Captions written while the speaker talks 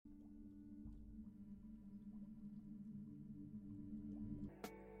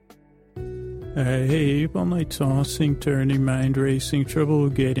Hey, all night tossing, turning, mind racing, trouble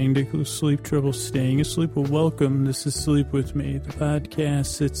getting to sleep, trouble staying asleep. Well, welcome. This is Sleep With Me, the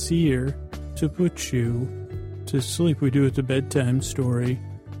podcast that's here to put you to sleep. We do it the bedtime story.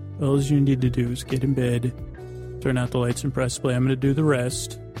 All you need to do is get in bed, turn out the lights, and press play. I'm going to do the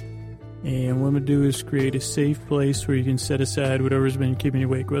rest. And what I'm going to do is create a safe place where you can set aside whatever's been keeping you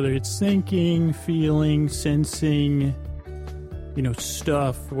awake, whether it's thinking, feeling, sensing,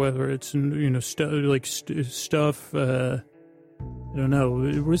 stuff, whether it's, stuff, I don't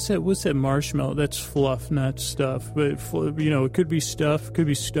know. What's that marshmallow? That's fluff, not stuff. But, it could be stuff, could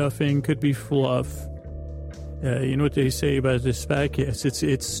be stuffing, could be fluff. You know what they say about this podcast?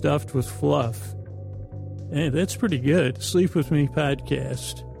 It's stuffed with fluff. Hey, that's pretty good. Sleep With Me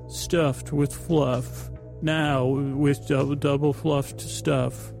podcast. Stuffed with fluff. Now with double fluffed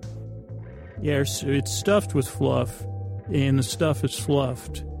stuff. Yes, it's stuffed with fluff. And the stuff is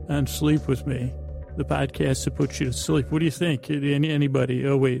fluffed on Sleep With Me, the podcast that puts you to sleep. What do you think? Anybody?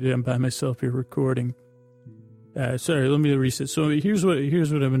 Oh, wait, I'm by myself here recording. Sorry, let me reset. So here's what I'm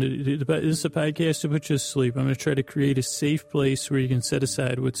going to do. This is a podcast to put you to sleep. I'm going to try to create a safe place where you can set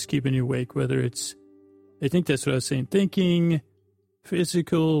aside what's keeping you awake, whether it's, I think that's what I was saying, thinking,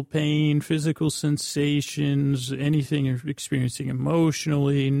 physical pain, physical sensations, anything you're experiencing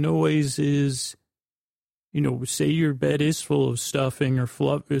emotionally, noises. Say your bed is full of stuffing or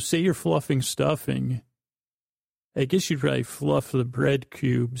fluff. Say you're fluffing stuffing. I guess you'd probably fluff the bread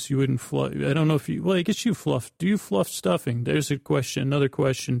cubes. You wouldn't fluff. I don't know if you. Well, I guess you fluff. Do you fluff stuffing? There's a question. Another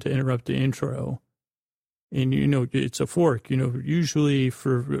question to interrupt the intro. And it's a fork. Usually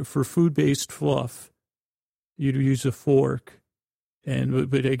for food-based fluff, you'd use a fork.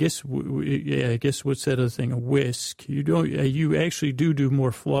 But I guess, what's that other thing? A whisk. You actually do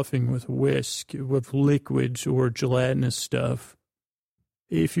more fluffing with whisk, with liquids or gelatinous stuff.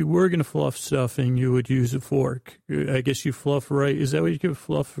 If you were going to fluff stuffing, you would use a fork. I guess you fluff rice. Is that what you could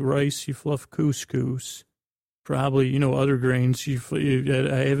fluff rice? You fluff couscous. Probably, other grains. I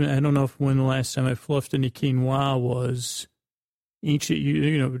don't know when the last time I fluffed any quinoa was. Ancient,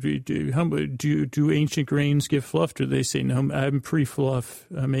 do ancient grains get fluffed, or they say, no, I'm pre-fluff,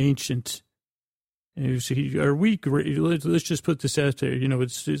 I'm ancient. And are we, let's just put this out there,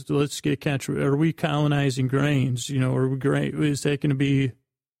 let's get are we colonizing grains, are we grain, is that going to be,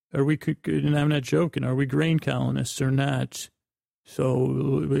 are we, and I'm not joking, are we grain colonists or not?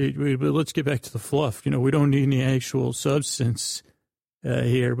 So, but let's get back to the fluff, we don't need any actual substance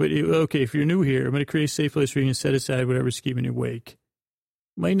here, but okay, if you're new here, I'm going to create a safe place where you can set aside whatever's keeping you awake.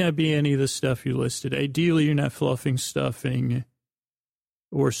 Might not be any of the stuff you listed. Ideally, you're not fluffing stuffing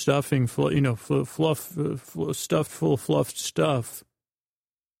or stuffing, stuffed full of fluffed stuff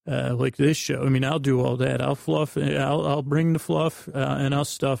like this show. I mean, I'll do all that. I'll fluff, I'll bring the fluff and I'll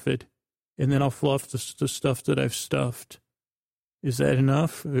stuff it, and then I'll fluff the stuff that I've stuffed. Is that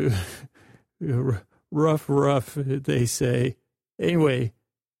enough? rough, they say. Anyway,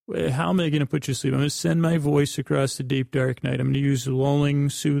 how am I going to put you to sleep? I'm going to send my voice across the deep, dark night. I'm going to use lulling,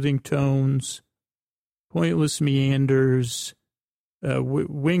 soothing tones, pointless meanders,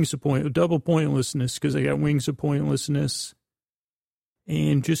 wings of double pointlessness, because I got wings of pointlessness.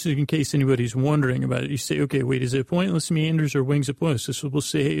 And just in case anybody's wondering about it, you say, okay, wait, is it pointless meanders or wings of pointlessness? So we'll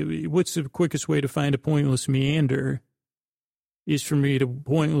say, hey, what's the quickest way to find a pointless meander? Is for me to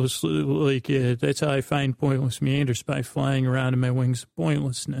pointless, that's how I find pointless meanders, by flying around in my wings of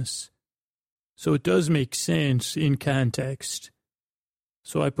pointlessness. So it does make sense in context.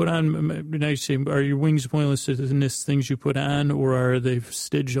 So I put on, now you say, are your wings of pointlessness things you put on, or are they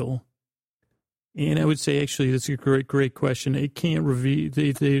vestigial? And I would say, actually, that's a great question. It can't reveal,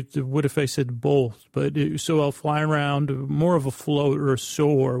 what if I said both? But so I'll fly around more of a float or a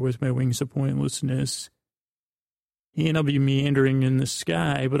soar with my wings of pointlessness. And I'll be meandering in the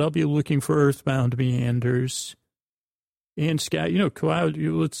sky, but I'll be looking for earthbound meanders. And sky,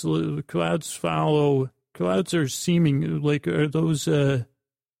 clouds follow, clouds are seeming, are those,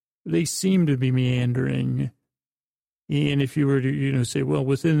 they seem to be meandering. And if you were to, say, well,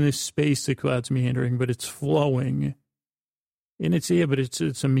 within this space, the cloud's meandering, but it's flowing. And it's, but it's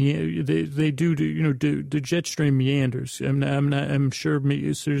they do, the jet stream meanders. I'm sure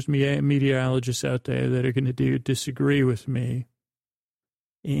there's meteorologists out there that are going to disagree with me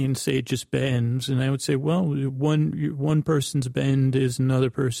and say it just bends. And I would say, well, one person's bend is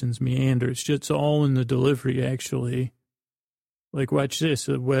another person's meander. It's just all in the delivery, actually. Like, watch this,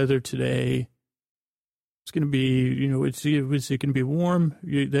 the weather today. It's going to be, is it going to be warm?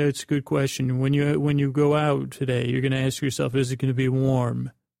 That's a good question. When you go out today, you're going to ask yourself, is it going to be warm?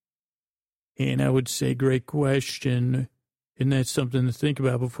 And I would say, great question. And that's something to think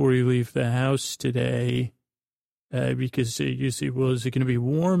about before you leave the house today. Because you see, well, is it going to be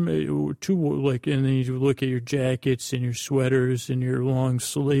warm or too warm? Like, and then you look at your jackets and your sweaters and your long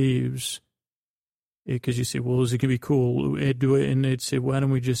sleeves. Because you say, well, is it going to be cool? And they'd say, why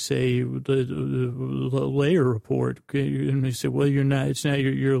don't we just say the layer report? And they say, well, you're not, it's not,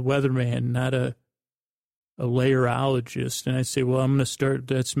 you're a weatherman, not a layerologist. And I say, well, I'm going to start,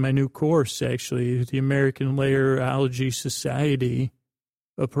 that's my new course, actually, the American Layerology Society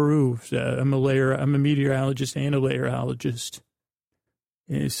approved. I'm a meteorologist and a layerologist.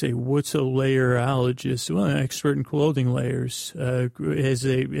 And they say, what's a layerologist? Well, an expert in clothing layers, as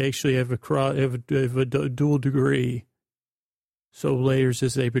they actually have a dual degree. So layers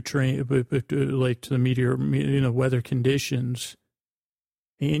as they portray, like to the weather conditions.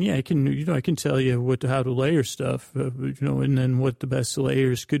 And yeah, I can tell you how to layer stuff, and then what the best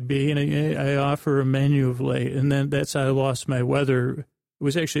layers could be. And I offer a menu of and then that's how I lost my weather. It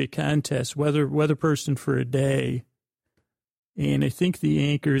was actually a contest, weather person for a day. And I think the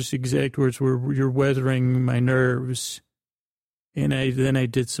anchor's exact words were, you're weathering my nerves. And then I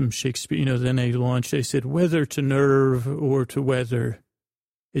did some Shakespeare, then I launched, I said, whether to nerve or to weather.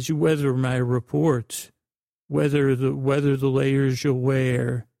 As you weather my report, whether the layers you'll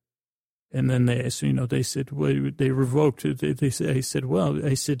wear. And then they said, well, they revoked it. I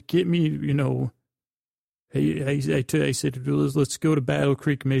said, get me, I said, let's go to Battle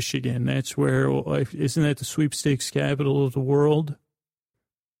Creek, Michigan. That's where, isn't that the sweepstakes capital of the world?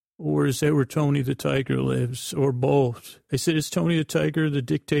 Or is that where Tony the Tiger lives? Or both? I said, is Tony the Tiger the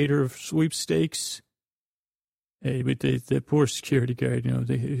dictator of sweepstakes? Hey, but the poor security guard, I'm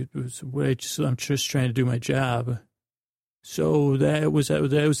just trying to do my job. So that was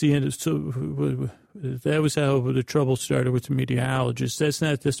the end. That was how the trouble started with the meteorologist. That's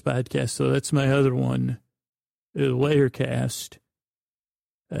not this podcast, though. That's my other one. Layercast,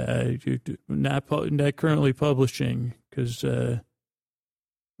 not currently publishing because, I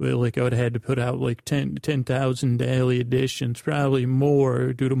would have had to put out like 10,000 daily editions, probably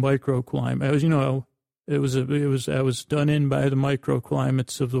more due to microclimate. I was done in by the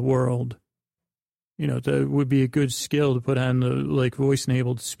microclimates of the world. That would be a good skill to put on the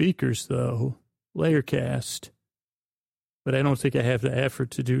voice-enabled speakers, though. Layercast, but I don't think I have the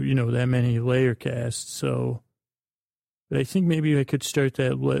effort to do that many layercasts, so. But I think maybe I could start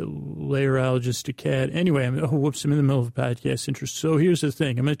that layerologist to cat. Anyway, I'm in the middle of a podcast interest. So here's the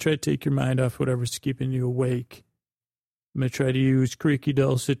thing. I'm going to try to take your mind off whatever's keeping you awake. I'm going to try to use creaky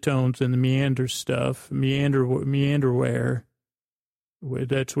dulcet tones and the meander stuff. Meanderwear.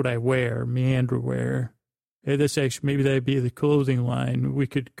 That's what I wear, meanderwear. Hey, that's actually, maybe that'd be the clothing line. We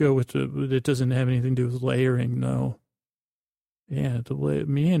could go with it doesn't have anything to do with layering, though. Yeah,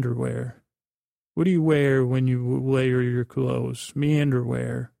 meanderwear. What do you wear when you layer your clothes?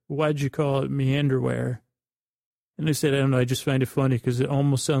 Meanderwear. Why'd you call it meanderwear? And I said, I don't know, I just find it funny because it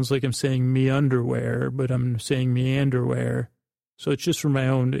almost sounds like I'm saying me underwear, but I'm saying meanderwear. So it's just for my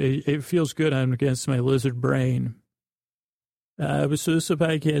own, it feels good against my lizard brain. So this is a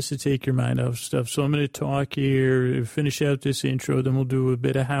podcast to take your mind off stuff. So I'm going to talk here, finish out this intro, then we'll do a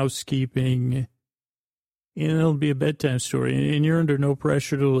bit of housekeeping. And it'll be a bedtime story. And you're under no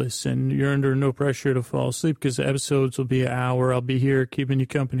pressure to listen. You're under no pressure to fall asleep because the episodes will be an hour. I'll be here keeping you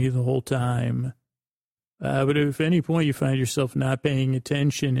company the whole time. But if at any point you find yourself not paying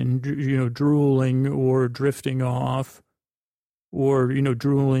attention and, drooling or drifting off or,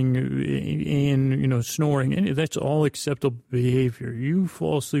 drooling and, snoring, that's all acceptable behavior. You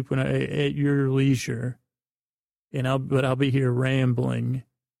fall asleep at your leisure. But I'll be here rambling.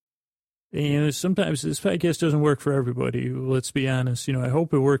 And sometimes this podcast doesn't work for everybody. Let's be honest. I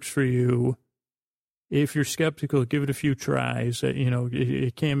hope it works for you. If you're skeptical, give it a few tries.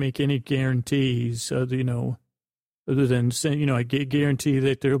 It can't make any guarantees, other than saying, I guarantee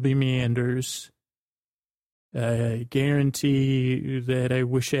that there'll be meanders. I guarantee that I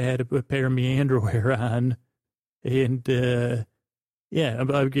wish I had a pair of meanderwear on. And, I'm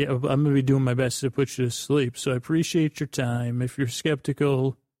going to be doing my best to put you to sleep. So I appreciate your time. If you're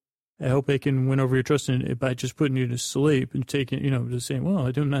skeptical, I hope I can win over your trust by just putting you to sleep and taking, just saying,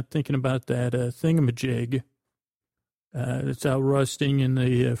 well, I'm not thinking about that thingamajig that's out rusting in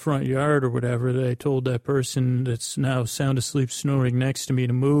the front yard or whatever that I told that person that's now sound asleep snoring next to me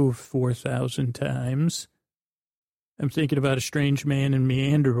to move 4,000 times. I'm thinking about a strange man in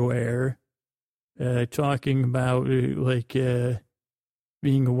meanderwear talking about being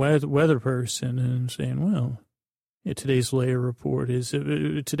a weather person and saying, well, yeah, today's layer report is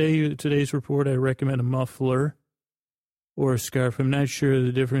today's report. I recommend a muffler. or a scarf. I'm not sure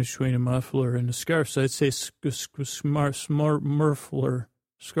the difference between a muffler and a scarf, so I'd say smart muffler,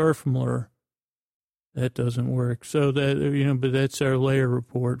 scarfmler. That doesn't work. So that, but that's our layer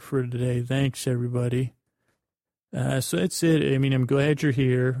report for today. Thanks, everybody. So that's it. I mean, I'm glad you're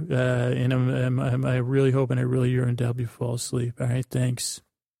here, and I really hope and I really yearn to help you fall asleep. All right, thanks.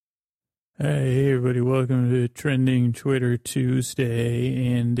 Hey, everybody, welcome to Trending Twitter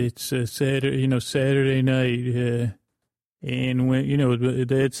Tuesday, and it's Saturday night, and when,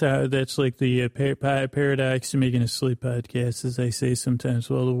 that's like the paradox of making a sleep podcast, as I say sometimes.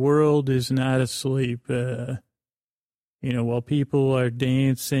 Well, the world is not asleep, while people are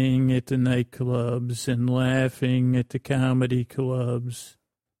dancing at the nightclubs and laughing at the comedy clubs,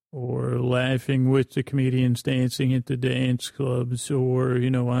 or laughing with the comedians dancing at the dance clubs, or,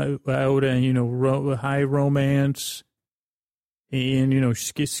 out on, high romance and,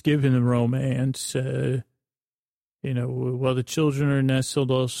 skipping the romance, while the children are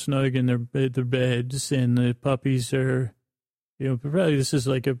nestled all snug in their beds and the puppies are, probably this is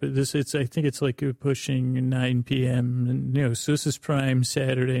like I think it's like pushing 9 p.m. And, so this is prime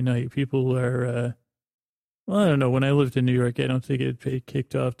Saturday night. People are, I don't know. When I lived in New York, I don't think it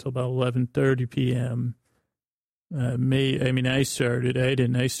kicked off till about 11:30 p.m. I started at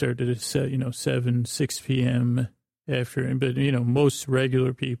 6 p.m. after, but, most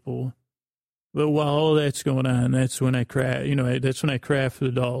regular people. But while all that's going on, that's when I craft, that's when I craft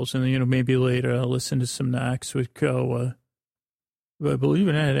the dolls. And, maybe later I'll listen to some Knox with Koa. But believe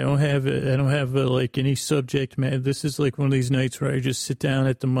it or not, I don't have like any subject matter. This is like one of these nights where I just sit down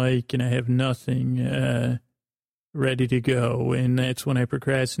at the mic and I have nothing ready to go. And that's when I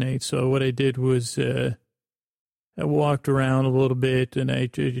procrastinate. So what I did was I walked around a little bit and I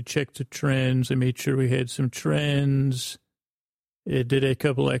checked the trends. I made sure we had some trends. I did a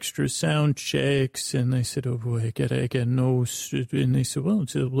couple extra sound checks, and I said, oh, boy, I got no, and they said, well,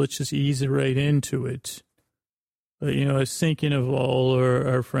 let's just ease it right into it. But, I was thinking of all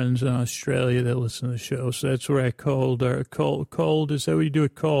our friends in Australia that listen to the show, so that's where I called, is that what you do a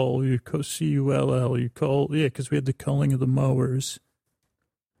call? You C-U-L-L, you call, yeah, because we had the culling of the mowers.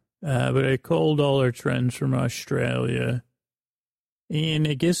 But I called all our friends from Australia. And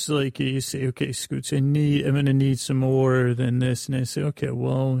I guess, like, you say, okay, Scoots, I'm going to need some more than this. And I say, okay,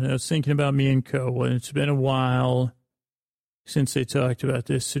 well, I was thinking about me and Koa, and it's been a while since they talked about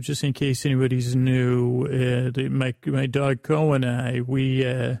this. So just in case anybody's new, my dog Koa and I, we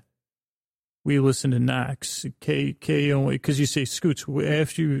listen to Knox, K-O, because you say, Scoots,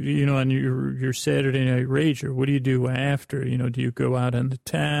 after on your Saturday Night Rager, what do you do after? Do you go out on the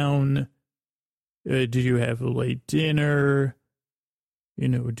town? Do you have a late dinner? Do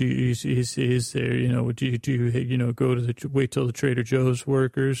you go to wait till the Trader Joe's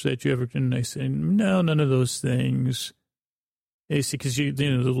workers that you ever can? And I say, no, none of those things. I say, because we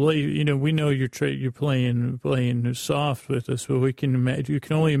know you're playing soft with us, but we can imagine, you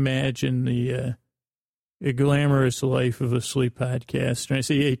can only imagine the glamorous life of a sleep podcaster. And I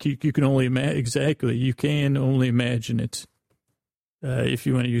say, yeah, you can only imagine, exactly, you can only imagine it. If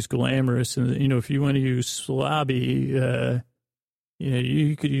you want to use glamorous, and, if you want to use slobby,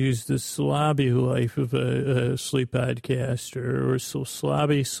 you could use the slobby life of a sleep podcaster, or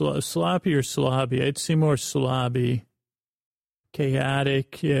sloppy or slobby. I'd say more slobby,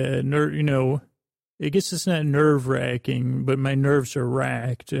 chaotic, I guess it's not nerve-wracking, but my nerves are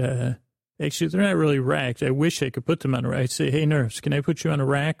racked. Actually, they're not really racked. I wish I could put them on a rack. I'd say, hey, nerves, can I put you on a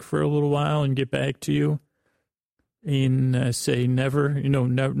rack for a little while and get back to you? And say never,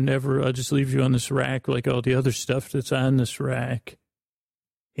 never, I'll just leave you on this rack like all the other stuff that's on this rack.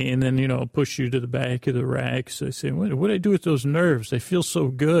 And then, I'll push you to the back of the rack. So I say, what do I do with those nerves? I feel so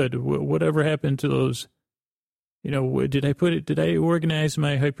good. Whatever happened to those, did I organize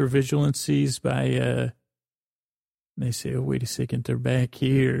my hypervigilancies by, and they say, oh, wait a second, they're back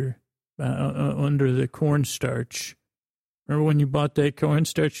here under the cornstarch. Remember when you bought that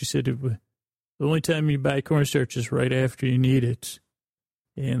cornstarch? You said the only time you buy cornstarch is right after you need it.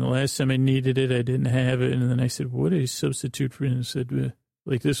 And the last time I needed it, I didn't have it. And then I said, what do I substitute for it? And I said,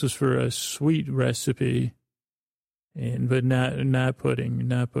 like this was for a sweet recipe, but not pudding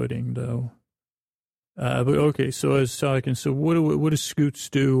though. But okay, so I was talking. So what do Scoots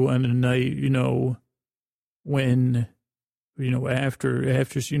do on a night? When after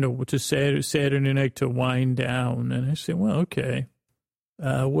to Saturday night to wind down? And I said, well, okay.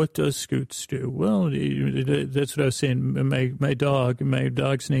 What does Scoots do? Well, that's what I was saying. My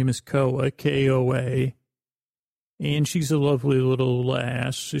dog's name is Koa, K-O-A. And she's a lovely little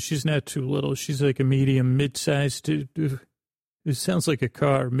lass. She's not too little. She's like a medium, mid-sized. It sounds like a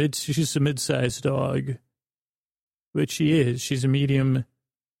car. She's a mid-sized dog. but she is. She's a medium.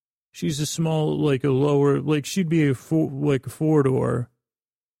 She's a small, like a lower, like she'd be a four-door,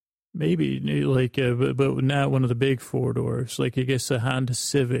 maybe like, but not one of the big four-doors. Like I guess a Honda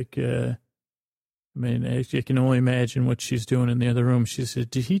Civic. I mean, I can only imagine what she's doing in the other room. She said,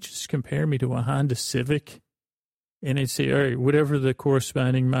 "Did he just compare me to a Honda Civic?" And I'd say, "All right, whatever the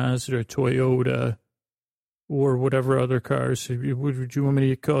corresponding Mazda or Toyota." Or whatever other cars. Would you want me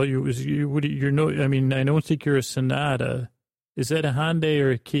to call you? You're no, I mean, I don't think you're a Sonata. Is that a Hyundai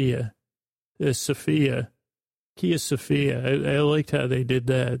or a Kia? A Sophia. Kia Sophia. I liked how they did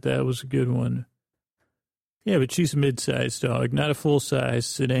that. That was a good one. Yeah, but she's a mid-sized dog, not a full-size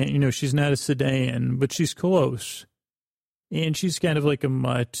sedan. You know, she's not a sedan, but she's close. And she's kind of like a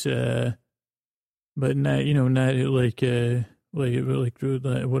mutt, but not, you know, not like what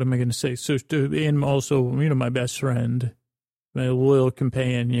am I going to say? So, and also, you know, my best friend, my loyal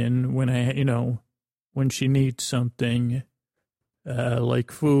companion when she needs something,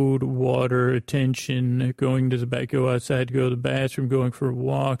 like food, water, attention, go outside, go to the bathroom, going for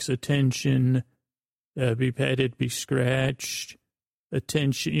walks, attention, be petted, be scratched,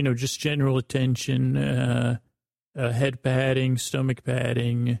 attention, you know, just general attention, head patting, stomach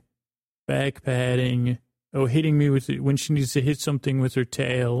patting, back patting. Oh, hitting me when she needs to hit something with her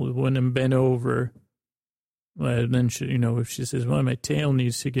tail when I'm bent over. Then she, you know, if she says, "Well, my tail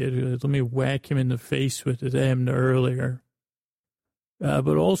needs to get," let me whack him in the face with it. Happened earlier.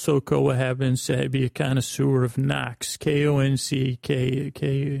 But also, Koa happens to be a connoisseur of knocks. Knock,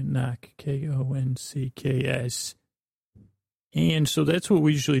 Konckks. And so that's what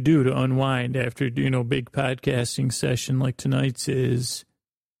we usually do to unwind after, you know, big podcasting session like tonight's is.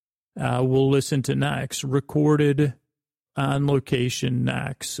 We'll listen to knocks, recorded on location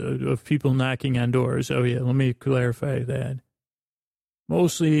knocks of people knocking on doors. Oh, yeah, let me clarify that.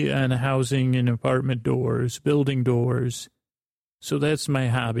 Mostly on housing and apartment doors, building doors. So that's my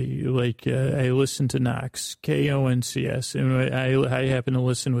hobby. Like, I listen to knocks, Koncs. And I happen to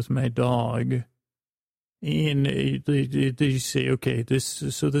listen with my dog. And they say, okay,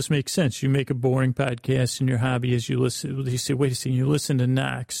 this makes sense. You make a boring podcast and your hobby is you listen. They say, wait a second, you listen to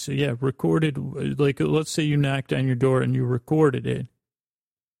knocks. So yeah, recorded, like, let's say you knocked on your door and you recorded it.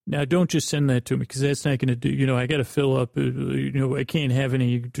 Now, don't just send that to me because that's not going to do, you know, I got to fill up, you know, I can't have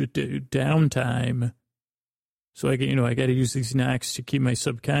any downtime. So I got to use these knocks to keep my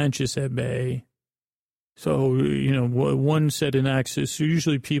subconscious at bay. So, you know, one set of knocks is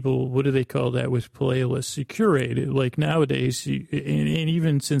usually people, what do they call that with playlists? You curate it. Like nowadays, and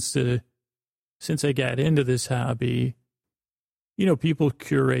even since I got into this hobby, you know, people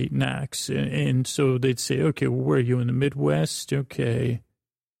curate knocks. And so they'd say, okay, well, where are you in the Midwest? Okay.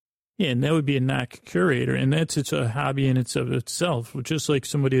 Yeah, and that would be a knock curator. And it's a hobby in itself, just like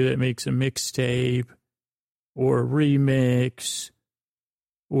somebody that makes a mixtape or a remix.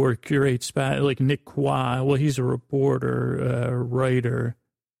 Or curate spot like Nick Qua. Well, he's a reporter, writer.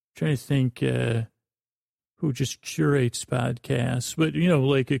 I'm trying to think who just curates podcasts, but you know,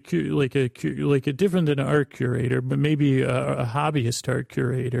 like a different than an art curator, but maybe a hobbyist art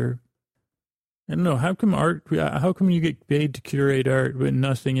curator. I don't know how come you get paid to curate art but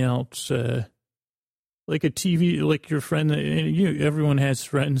nothing else? Like a TV, like your friend, everyone has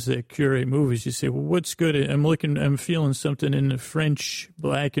friends that curate movies. You say, well, what's good? I'm feeling something in the French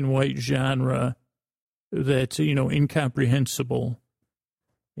black and white genre that's, you know, incomprehensible.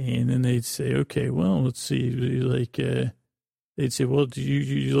 And then they'd say, okay, well, let's see. Like, they'd say, well, do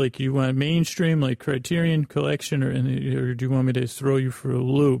you want mainstream, like Criterion Collection, or do you want me to throw you for a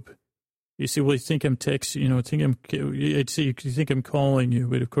loop? You say, well, you think I'm texting, you know, I'd say, you think I'm calling you,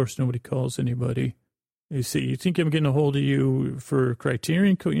 but of course nobody calls anybody. They say, you think I'm getting a hold of you for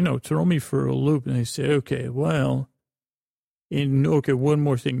Criterion? You know, throw me for a loop. And they say, okay, well, one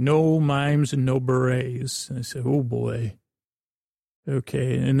more thing. No mimes and no berets. And I say, oh, boy.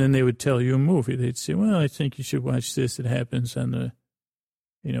 Okay. And then they would tell you a movie. They'd say, well, I think you should watch this. It happens on the,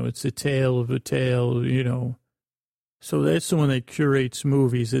 you know, it's a tale of a tale, you know. So that's someone that curates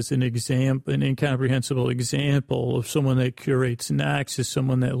movies as an example, an incomprehensible example of someone that curates knocks is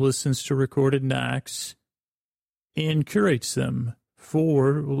someone that listens to recorded knocks and curates them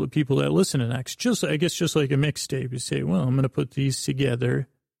for people that listen to knocks. Just like a mixtape. You say, well, I'm going to put these together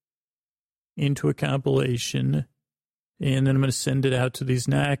into a compilation, and then I'm going to send it out to these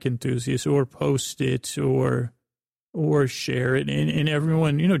knock enthusiasts or post it or share it. And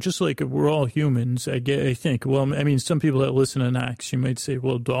everyone, you know, just like we're all humans, I think. Well, I mean, some people that listen to knocks, you might say,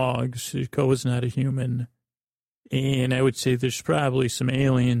 well, dogs, Koa's not a human. And I would say there's probably some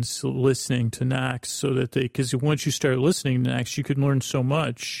aliens listening to knocks so that because once you start listening to knocks, you can learn so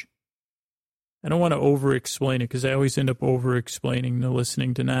much. I don't want to over-explain it because I always end up over-explaining the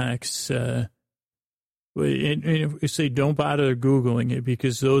listening to Knox. And say don't bother Googling it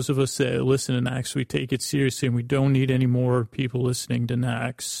because those of us that listen to Knox, we take it seriously and we don't need any more people listening to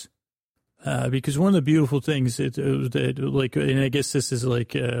Knox. Because one of the beautiful things that like, and I guess this is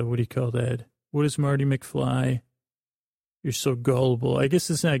like, what do you call that? What is Marty McFly? You're so gullible. I guess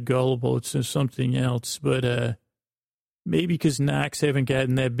it's not gullible. It's something else. But maybe because Knox haven't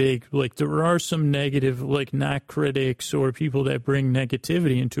gotten that big. Like there are some negative, like knock critics or people that bring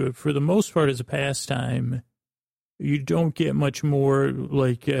negativity into it. For the most part, as a pastime, you don't get much more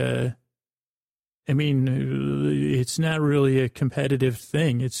like. I mean, it's not really a competitive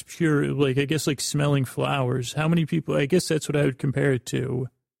thing. It's pure, like I guess, like smelling flowers. How many people? I guess that's what I would compare it to.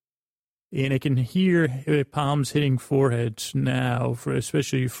 And I can hear palms hitting foreheads now, for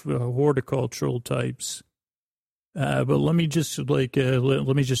especially for horticultural types. But let me just let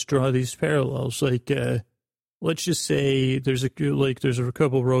me just draw these parallels. Like, let's just say there's a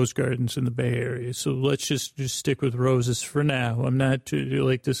couple rose gardens in the Bay Area. So let's just stick with roses for now. I'm not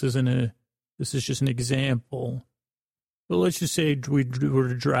like this is just an example. But let's just say we were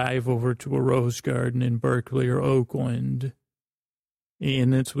to drive over to a rose garden in Berkeley or Oakland.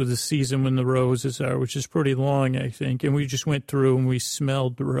 And that's with the season when the roses are, which is pretty long, I think. And we just went through and we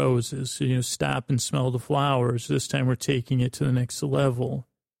smelled the roses. Stop and smell the flowers. This time we're taking it to the next level.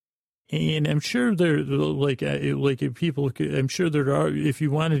 And I'm sure there, if people, I'm sure there are, if you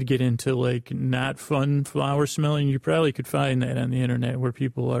wanted to get into like not fun flower smelling, you probably could find that on the internet where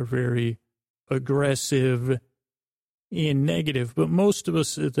people are very aggressive and negative. But most of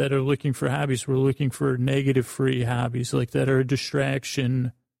us that are looking for hobbies, we're looking for negative-free hobbies, like that are a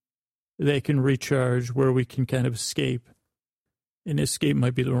distraction that can recharge, where we can kind of escape. And escape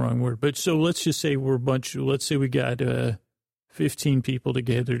might be the wrong word. But so let's just say let's say we got 15 people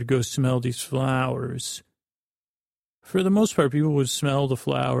together to go smell these flowers. For the most part, people would smell the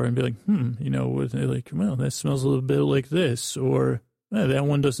flower and be like, they're like, well, that smells a little bit like this, or that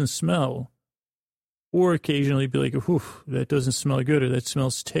one doesn't smell. Or occasionally be like, oof, that doesn't smell good, or that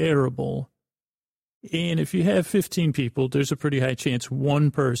smells terrible. And if you have 15 people, there's a pretty high chance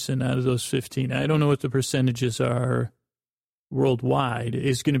one person out of those 15, I don't know what the percentages are worldwide,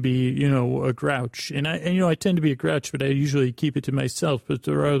 is going to be, a grouch. And I tend to be a grouch, but I usually keep it to myself. But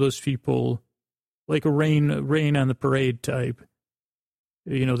there are those people, like a rain on the parade type,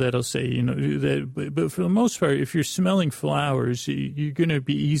 that'll say, but for the most part, if you're smelling flowers, you're going to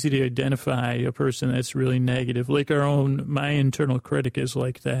be easy to identify a person that's really negative. Like my internal critic is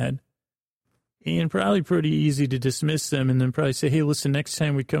like that. And probably pretty easy to dismiss them and then probably say, hey, listen, next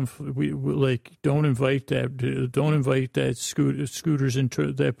time we come, we like, don't invite that scooters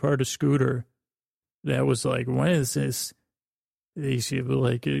into that part of Scooter. That was like, what is this? They say,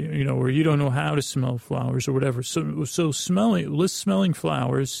 like, where you don't know how to smell flowers or whatever. So smelling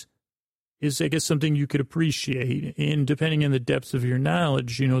flowers is, I guess, something you could appreciate. And depending on the depth of your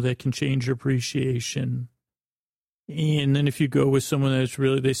knowledge, that can change your appreciation. And then if you go with someone that's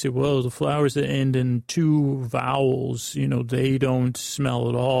really, they say, well, the flowers that end in two vowels, they don't smell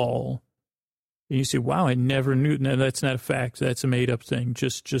at all. And you say, wow, I never knew. No, that's not a fact. That's a made-up thing.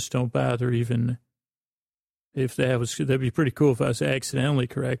 Just don't bother even. If that'd be pretty cool if I was accidentally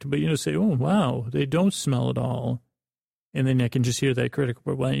correct. But, say, oh, wow, they don't smell at all. And then I can just hear that critical,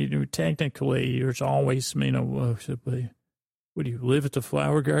 but well, technically, there's always, what do you live at the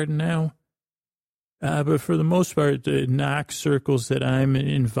flower garden now? But for the most part, the knock circles that I'm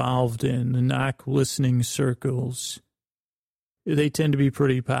involved in, the knock listening circles, they tend to be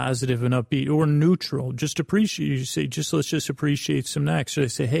pretty positive and upbeat or neutral. Just appreciate, you say, let's just appreciate some knocks. So I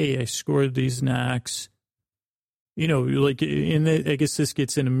say, hey, I scored these knocks. Like, I guess this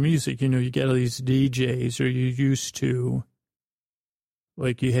gets into music, you got all these DJs, or you used to,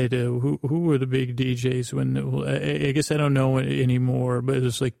 like you had, who were the big DJs when, I guess I don't know anymore, but it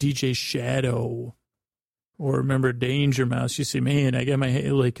was like DJ Shadow, or remember Danger Mouse. You say, man, I got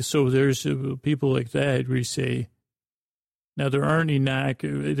my, so there's people like that where you say, now there aren't any knock,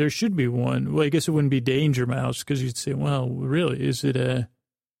 there should be one. Well, I guess it wouldn't be Danger Mouse, because you'd say, well, really, is it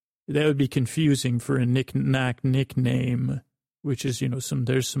that would be confusing for a knock nickname, which is,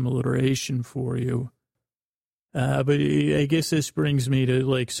 there's some alliteration for you. But I guess this brings me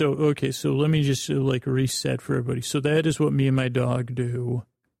to so let me just reset for everybody. So that is what me and my dog do.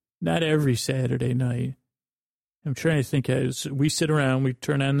 Not every Saturday night. I'm trying to think as we sit around, we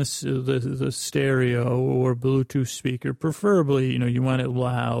turn on the stereo or Bluetooth speaker. Preferably, you want it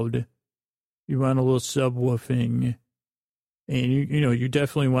loud. You want a little subwoofing. And, you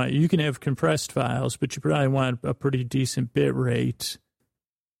definitely want, you can have compressed files, but you probably want a pretty decent bit rate.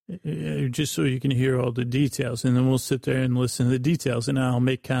 just so you can hear all the details. And then we'll sit there and listen to the details. And I'll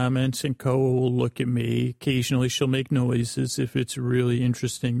make comments, and Koa will look at me. Occasionally she'll make noises if it's a really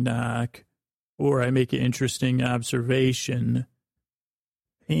interesting knock, or I make an interesting observation.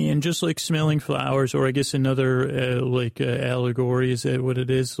 And just like smelling flowers, or I guess another allegory, is that what it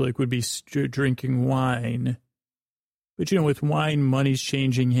is? Like would be drinking wine. But, with wine, money's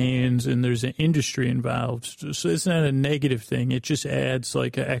changing hands and there's an industry involved. So it's not a negative thing. It just adds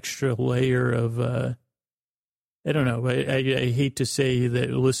like an extra layer of, I don't know. I hate to say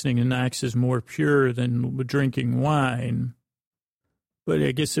that listening to knocks is more pure than drinking wine. But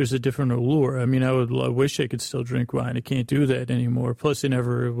I guess there's a different allure. I mean, I wish I could still drink wine. I can't do that anymore. Plus, I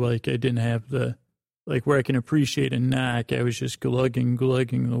didn't have the, where I can appreciate a knock. I was just glugging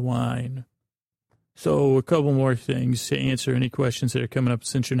the wine. So a couple more things to answer any questions that are coming up,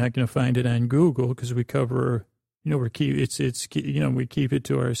 since you're not going to find it on Google, because we cover, we keep it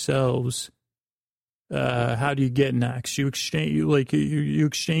to ourselves. How do you get knocks? You exchange, you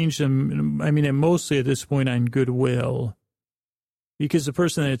exchange them. I mean, and mostly at this point on goodwill. Because the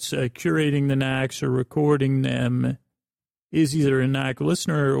person that's curating the knocks or recording them is either a knock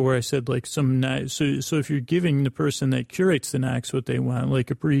listener, or I said some knock. So if you're giving the person that curates the knocks what they want, like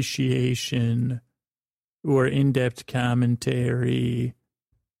appreciation or in-depth commentary,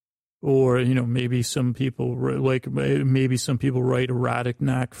 or maybe some people write erotic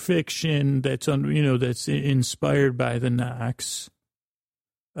knock fiction that's that's inspired by the knocks.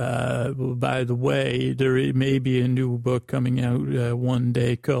 By the way, there may be a new book coming out one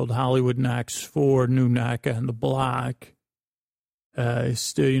day called Hollywood Knocks 4, New Knock on the Block.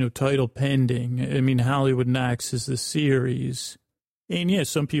 Still, title pending. I mean, Hollywood Knocks is the series. And yeah,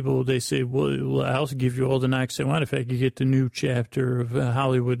 some people, they say, well, I'll give you all the knocks I want if I could get the new chapter of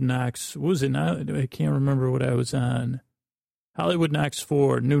Hollywood Knocks. What was it now? I can't remember what I was on. Hollywood Knocks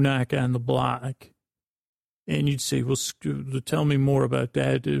 4, New Knock on the Block. And you'd say, well, tell me more about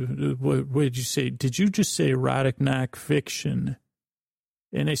that. What did you say? Did you just say erotic knock fiction?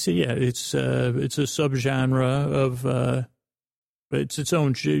 And I say, yeah, it's a subgenre of, it's its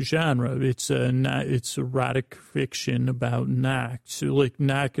own genre. It's erotic fiction about knocks. So like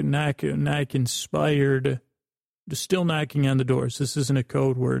knock inspired, still knocking on the doors. This isn't a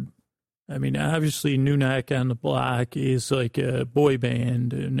code word. I mean, obviously, New Knock on the Block is like a boy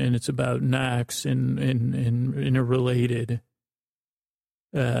band, and it's about knocks and interrelated.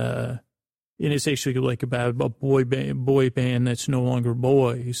 And it's actually like about a boy band that's no longer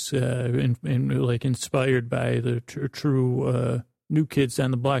boys, and like inspired by the true New Kids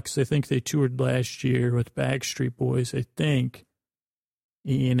on the Block. 'Cause I think they toured last year with Backstreet Boys, I think.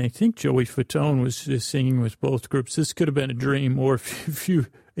 And I think Joey Fatone was singing with both groups. This could have been a dream, or if you,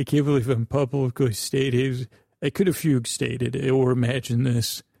 I can't believe I'm publicly stated. I could have fugue stated or imagined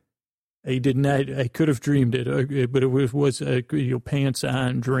this. I did not. I could have dreamed it, but it was a pants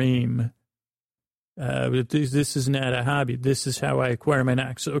on dream. But this is not a hobby. This is how I acquire my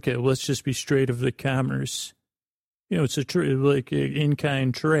knocks. Okay, let's just be straight of the commerce. It's a like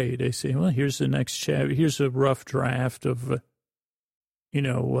in-kind trade. I say, well, here's the next chapter. Here's a rough draft of.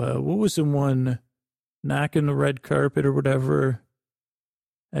 What was the one, knocking the red carpet or whatever?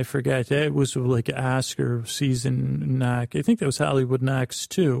 I forgot. That was like an Oscar season knock. I think that was Hollywood Knocks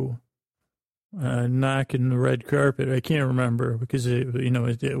too. Knocking the red carpet. I can't remember because,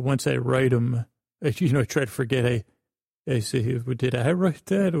 once I write them, I try to forget. I say, did I write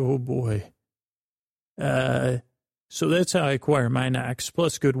that? Oh, boy. So that's how I acquire my knocks,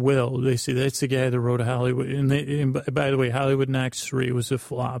 plus goodwill. They say that's the guy that wrote Hollywood. And by the way, Hollywood Knocks 3 was a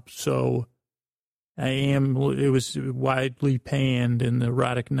flop. So it was widely panned in the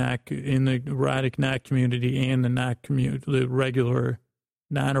erotic knock community and the knock community, the regular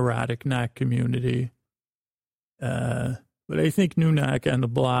non-erotic knock community. But I think New Knock on the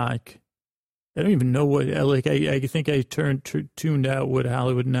Block, I don't even know what, I think I tuned out what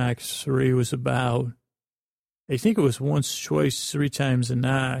Hollywood Knocks 3 was about. I think it was once, twice, three times a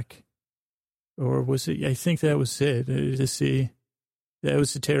knock. Or was it? I think that was it. That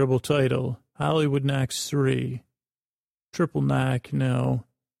was a terrible title. Hollywood Knocks 3. Triple knock, no.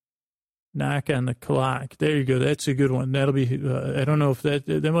 Knock on the clock. There you go. That's a good one. That'll be, I don't know if that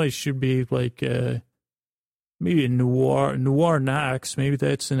might should be like, maybe a noir knocks. Maybe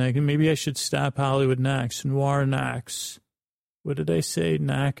that's the next. Maybe I should stop Hollywood Knocks. Noir knocks. What did I say?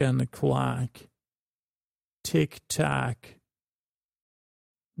 Knock on the clock. Tick-tock.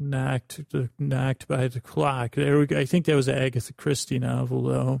 Knocked by the clock. There we go. I think that was an Agatha Christie novel,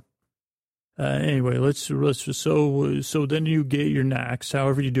 though. Anyway, let's so then you get your knocks.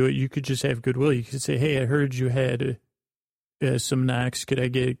 However you do it, you could just have goodwill. You could say, hey, I heard you had some knocks.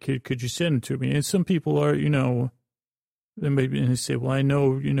 Could you send them to me? And some people are, and they say, well, I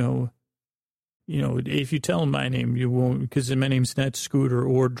know, if you tell them my name, you won't, because my name's not Scooter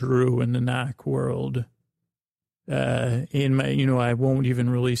or Drew in the knock world. I won't even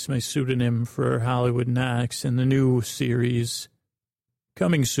release my pseudonym for Hollywood Knocks in the new series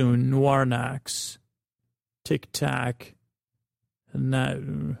coming soon, Noir Knocks, TikTok,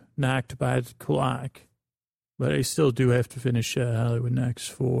 knocked by the clock. But I still do have to finish Hollywood Knocks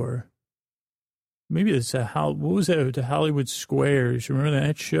 4. Maybe it's what was that, the Hollywood Squares? You remember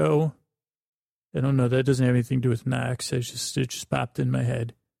that show? I don't know. That doesn't have anything to do with Knocks. It just popped in my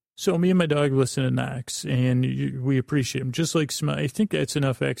head. So me and my dog listen to Knocks, and we appreciate him. Just like I think that's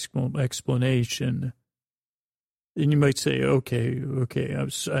enough explanation. And you might say, okay,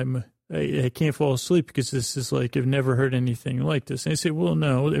 I can't fall asleep because this is like, I've never heard anything like this. And I say, well,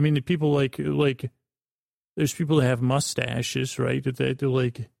 no. I mean, the people like there's people that have mustaches, right? They're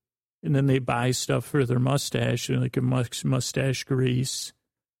like, and then they buy stuff for their mustache, like a mustache grease.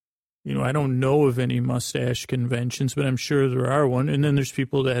 I don't know of any mustache conventions, but I'm sure there are one. And then there's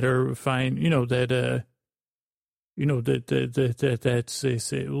people that are fine, that's, they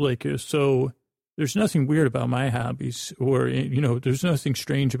say, like, so there's nothing weird about my hobbies or, there's nothing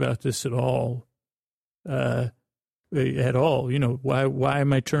strange about this at all. At all. Why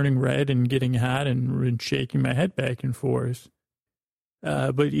am I turning red and getting hot and shaking my head back and forth?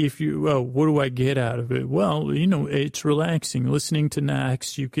 But what do I get out of it? Well, it's relaxing. Listening to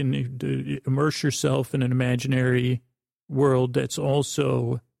Knocks, you can immerse yourself in an imaginary world that's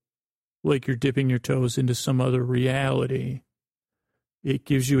also like you're dipping your toes into some other reality. It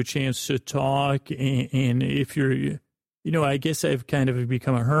gives you a chance to talk, and if you're, I guess I've kind of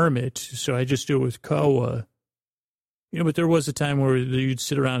become a hermit, so I just do it with Koa. But there was a time where you'd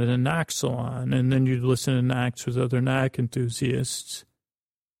sit around in a knock salon, and then you'd listen to knocks with other knock enthusiasts.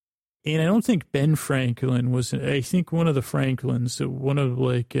 And I don't think Ben Franklin was, I think one of the Franklins, one of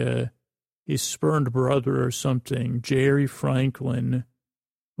his spurned brother or something, Jerry Franklin,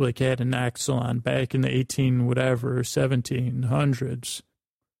 had a knock salon back in the 1700s.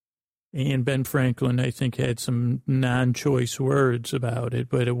 And Ben Franklin, I think, had some non-choice words about it,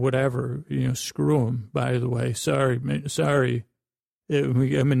 but whatever, screw him, by the way. Sorry.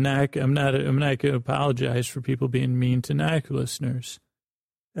 I'm not going to apologize for people being mean to knock listeners.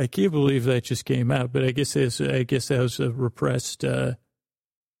 I can't believe that just came out, but I guess that was a repressed,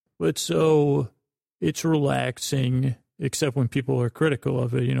 but so it's relaxing, except when people are critical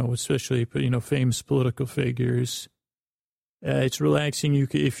of it, especially, famous political figures. It's relaxing.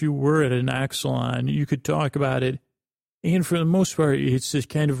 If you were at a knock salon, you could talk about it. And for the most part, it's this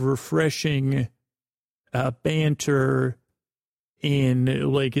kind of refreshing banter. And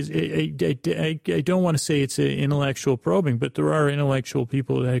I don't want to say it's an intellectual probing, but there are intellectual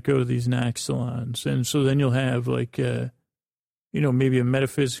people that go to these knock salons. And so then you'll have maybe a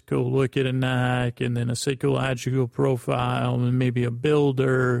metaphysical look at a knock, and then a psychological profile, and maybe a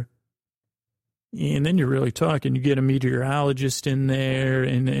builder. And then you're really talking. You get a meteorologist in there,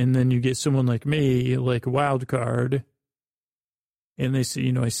 and then you get someone like me, like a wild card. And they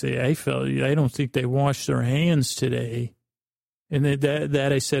say, I don't think they washed their hands today. And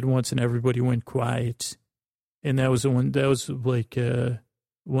that I said once, and everybody went quiet. And that was the one, that was that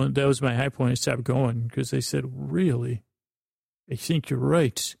was my high point. I stopped going because they said, really? I think you're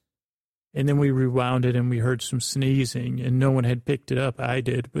right. And then we rewound it and we heard some sneezing, and no one had picked it up. I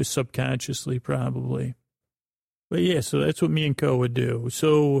did, but subconsciously probably. But yeah, so that's what me and Co would do.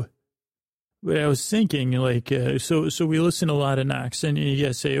 So, but I was thinking, so we listen to a lot of knocks, and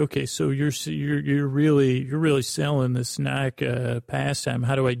you say, okay, so you're really selling this knock pastime.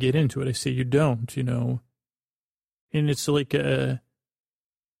 How do I get into it? I say, you don't, and it's like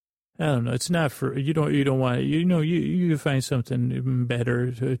I don't know. It's not for you. Don't want you find something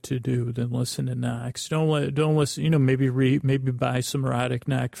better to do than listen to knocks. Don't listen. Maybe buy some erotic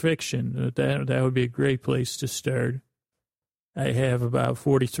knock fiction. That would be a great place to start. I have about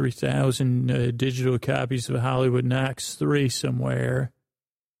 43,000 digital copies of Hollywood Knocks 3 somewhere.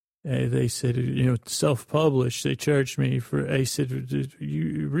 They said, self-published. They charged me for. I said,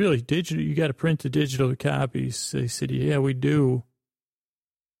 you really digital? You got to print the digital copies. They said, yeah, we do.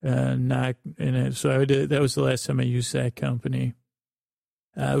 So I did. That was the last time I used that company.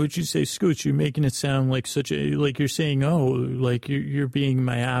 Would you say, Scooch, you're making it sound like like you're saying, like you're being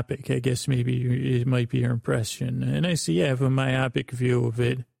myopic. I guess maybe it might be your impression. And I see, I have a myopic view of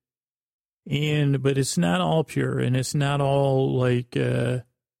it. But it's not all pure, and it's not all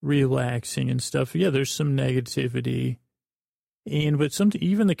relaxing and stuff. Yeah, there's some negativity. But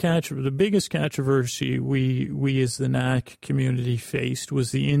even the biggest controversy we as the knock community faced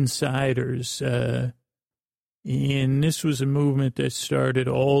was the insiders. And this was a movement that started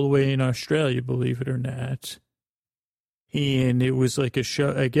all the way in Australia, believe it or not. And it was like a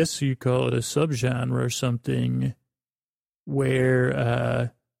show, I guess you call it a subgenre or something,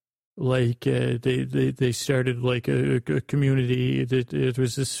 where they started like a community that it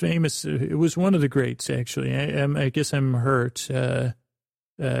was this famous. It was one of the greats actually. I guess I'm hurt. It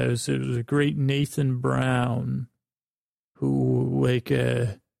was a great Nathan Brown, who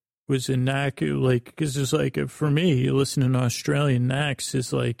was a knock, because it's for me listening to Australian knocks is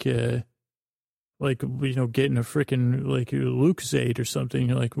getting a freaking Lucozade or something.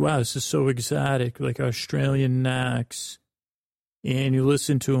 You're like, wow, this is so exotic, like Australian knocks. And you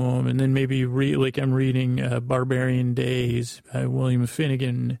listen to them, and then maybe you read, I'm reading Barbarian Days by William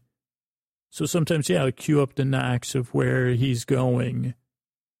Finnegan. So sometimes, yeah, I'll cue up the knocks of where he's going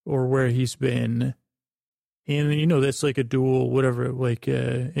or where he's been. And, that's like a dual, whatever,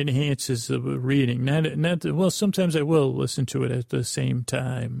 enhances the reading. Well, sometimes I will listen to it at the same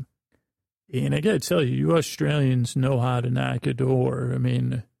time. And I got to tell you, you Australians know how to knock a door. I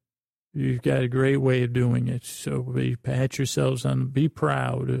mean, you've got a great way of doing it. So pat yourselves on, be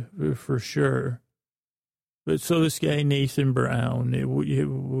proud for sure. But so this guy, Nathan Brown, it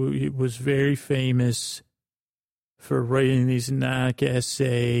was very famous for writing these knock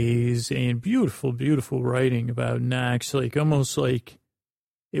essays and beautiful, beautiful writing about knocks, almost like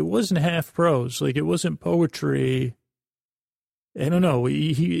it wasn't half prose, it wasn't poetry. I don't know.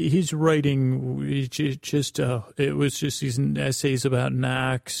 His writing, it was just these essays about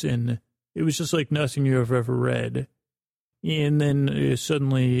knocks, and it was just like nothing you have ever read. And then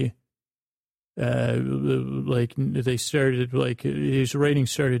suddenly, they started, his writing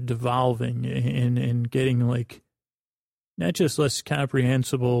started devolving and getting not just less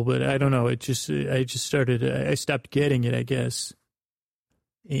comprehensible, but I don't know. I stopped getting it, I guess.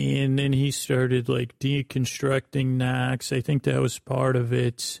 And then he started deconstructing knocks. I think that was part of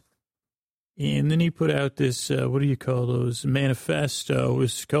it. And then he put out this, what do you call those? Manifesto. It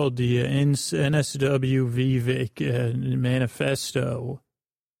was called the NSW Vivek Manifesto.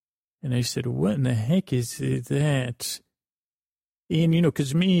 And I said, what in the heck is that? And,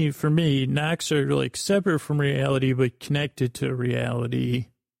 because for me, knocks are separate from reality, but connected to reality.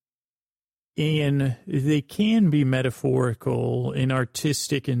 And they can be metaphorical and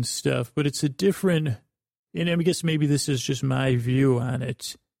artistic and stuff, but it's a different, and I guess maybe this is just my view on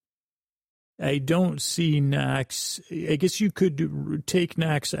it. I don't see knocks. I guess you could take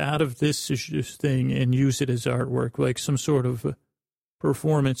knocks out of this thing and use it as artwork, like some sort of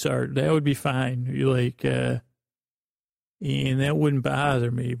performance art. That would be fine. And that wouldn't bother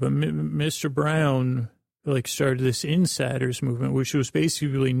me. But Mr. Brown started this insiders movement, which was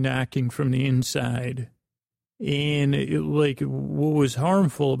basically knocking from the inside. And what was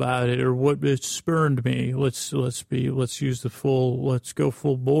harmful about it, or what it spurned me, let's go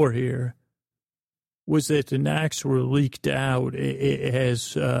full bore here, was that the knocks were leaked out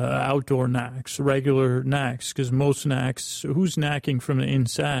as outdoor knocks, regular knocks, because most knocks, who's knocking from the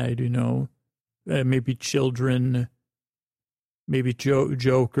inside, maybe children, maybe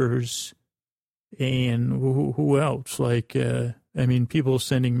jokers, and who else? People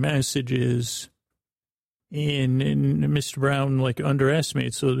sending messages, and Mr. Brown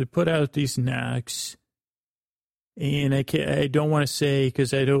underestimated. So they put out these knocks, and I don't want to say,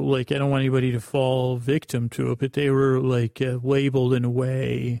 because I don't want anybody to fall victim to it, but they were labeled in a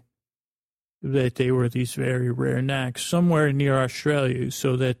way that they were these very rare knocks somewhere near Australia,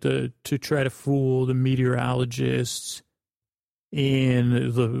 so that to try to fool the meteorologists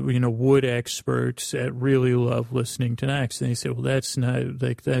and the wood experts that really love listening to knocks. And they say, well, that's not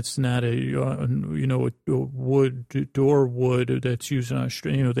a door wood that's used in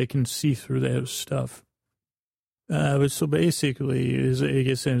Australia. They can see through that stuff. But so basically, I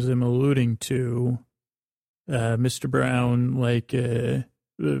guess as I'm alluding to, Mr. Brown,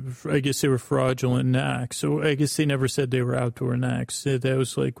 I guess they were fraudulent knocks. So I guess they never said they were outdoor knocks. That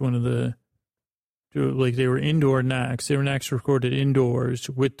was one of the, they were indoor knocks. They were knocks recorded indoors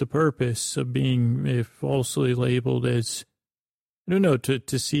with the purpose of being falsely labeled as, I don't know,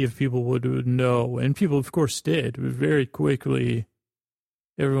 to see if people would know. And people, of course, did. Very quickly,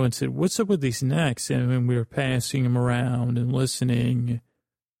 everyone said, what's up with these knocks? And when we were passing them around and listening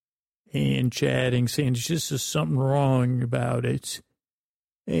and chatting, saying there's just something wrong about it.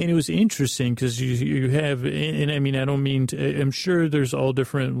 And it was interesting because you have, and I mean, I don't mean to, I'm sure there's all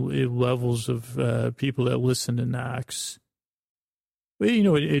different levels of people that listen to knocks. But,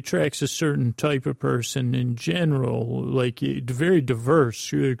 it attracts a certain type of person in general, like a very diverse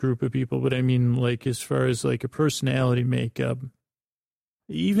group of people. But I mean, like, as far as like a personality makeup,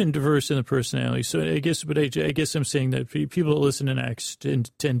 even diverse in the personality. So I guess, but I guess I'm saying that people that listen to Nax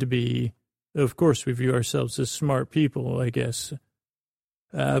tend to be, of course, we view ourselves as smart people, I guess.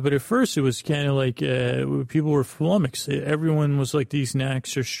 But at first it was kind of like people were flummoxed. Everyone was like, these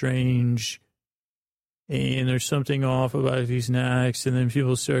Nax are strange. And there's something off about these Nax. And then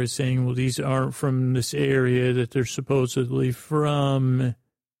people started saying, well, these aren't from this area that they're supposedly from.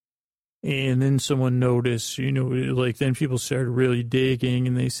 And then someone noticed, like then people started really digging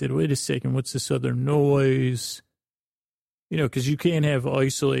and they said, wait a second, what's this other noise? Because you can't have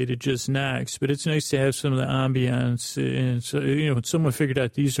isolated just Nax, but it's nice to have some of the ambiance. And so, someone figured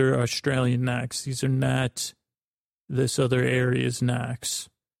out these are Australian Nax. These are not this other area's Nax.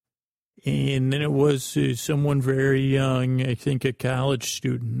 And then it was someone very young, I think a college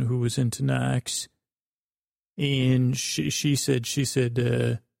student who was into Nax. And she said, these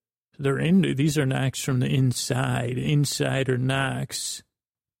are Nax from the inside, insider Nax.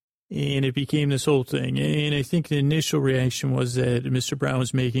 And it became this whole thing. And I think the initial reaction was that Mr. Brown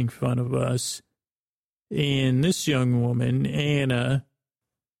was making fun of us. And this young woman, Anna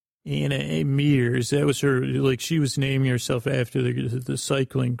Mears, that was her, like she was naming herself after the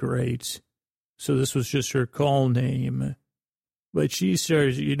cycling greats. So this was just her call name. But she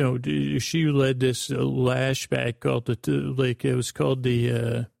started, she led this lashback called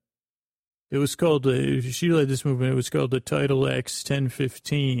she led this movement. It was called the Title X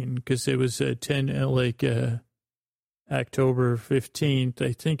 1015 because it was October 15th.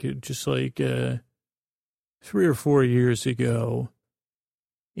 I think it just 3 or 4 years ago.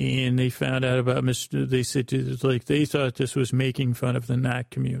 And they found out about they said, they thought this was making fun of the Nac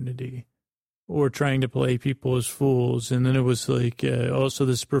community or trying to play people as fools. And then it was also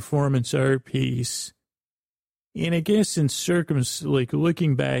this performance art piece. And I guess in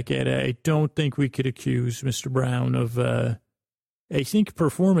looking back at it, I don't think we could accuse Mr. Brown of, I think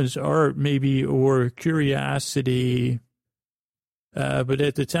performance art maybe, or curiosity. But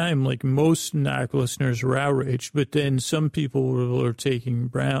at the time, most Knock listeners were outraged, but then some people were taking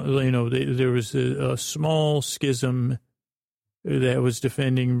Brown, there was a small schism that was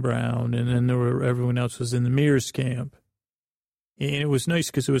defending Brown, and then everyone else was in the Mears camp. And it was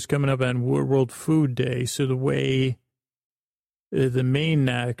nice because it was coming up on World Food Day. So the way the main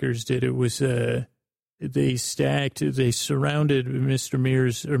knockers did it was they surrounded Mr.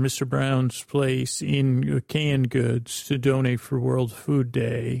 Mears or Mr. Brown's place in canned goods to donate for World Food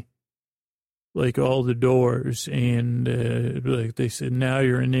Day, all the doors. And they said, now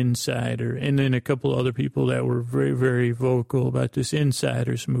you're an insider. And then a couple other people that were very, very vocal about this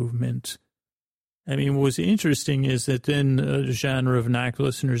insiders movement. I mean, what was interesting is that then a genre of knock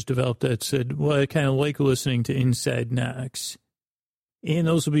listeners developed that said, well, I kind of like listening to inside knocks. And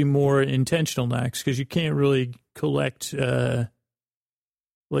those will be more intentional knocks because you can't really collect, it's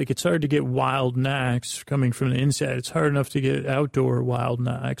hard to get wild knocks coming from the inside. It's hard enough to get outdoor wild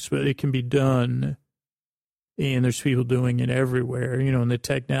knocks, but it can be done. And there's people doing it everywhere, and the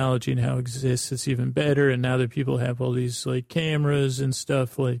technology and how it exists is even better. And now that people have all these cameras and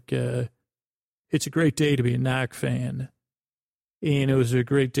stuff, it's a great day to be a knock fan. And it was a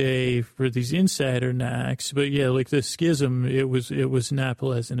great day for these insider knocks. But yeah, the schism, it was not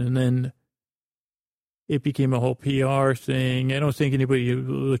pleasant. And then it became a whole PR thing. I don't think anybody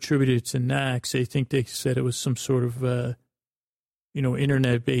attributed it to knocks. I think they said it was some sort of,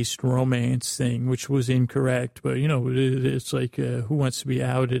 internet-based romance thing, which was incorrect. But, it's who wants to be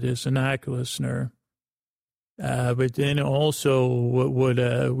outed as a knock listener? But then also what we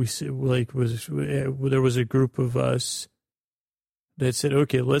there was a group of us that said,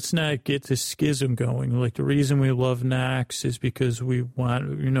 okay, let's not get this schism going. The reason we love Knox is because we want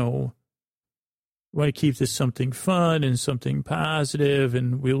to keep this something fun and something positive.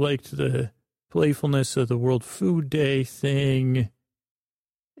 And we liked the playfulness of the World Food Day thing.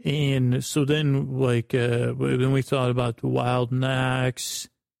 And so then then we thought about the wild Knox.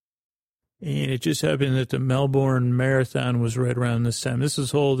 And it just happened that the Melbourne Marathon was right around this time. This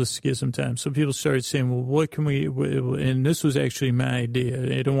is the schism time. So people started saying, well, what can we, and this was actually my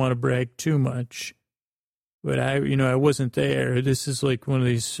idea. I don't want to brag too much, but I wasn't there. This is one of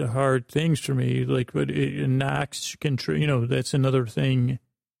these hard things for me. But Knox can, that's another thing,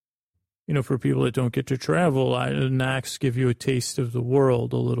 for people that don't get to travel. Knox give you a taste of the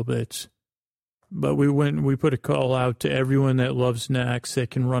world a little bit. But we put a call out to everyone that loves Knox that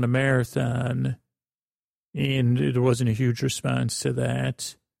can run a marathon, and there wasn't a huge response to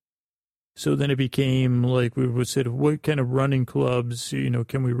that. So then it became like we would say, what kind of running clubs,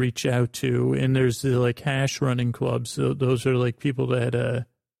 can we reach out to? And there's the like hash running clubs. So those are like people that,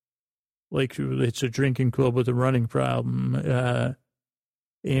 like it's a drinking club with a running problem.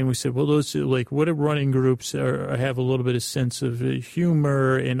 And we said, well, those like what are running groups have a little bit of sense of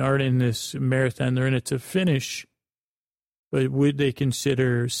humor and aren't in this marathon. They're in it to finish. But would they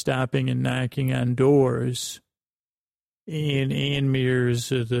consider stopping and knocking on doors? And Ann Mears,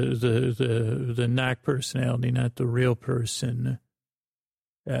 the knock personality, not the real person,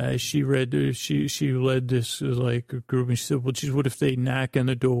 she led this like group, and she said, well, geez, what if they knock on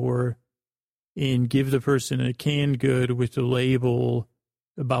the door and give the person a canned good with a label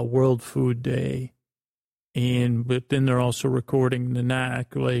about World Food Day? But then they're also recording the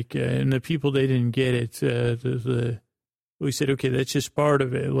knock, like, and the people, they didn't get it. We said, okay, that's just part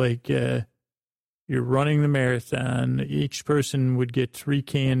of it. Like, you're running the marathon. Each person would get 3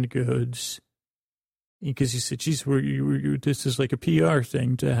 canned goods. Because he said, geez, this is like a PR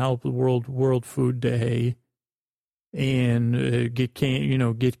thing to help the World Food Day and get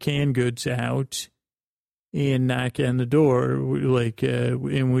canned goods out and knock on the door,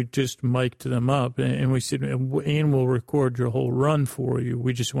 and we just mic'd them up. And we said, and we'll record your whole run for you.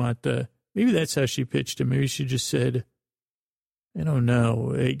 We just want maybe that's how she pitched it. Maybe she just said, I don't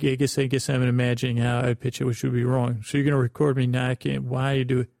know. I guess I'm imagining how I pitch it, which would be wrong. So you're going to record me knocking. Why you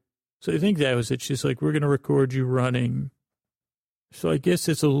do it? So I think that was it. She's like, we're going to record you running. So I guess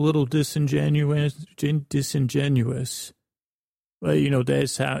it's a little disingenuous. But,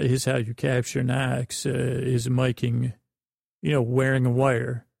 that's how you capture knocks, is miking, wearing a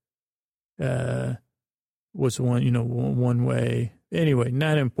wire, was one way. Anyway,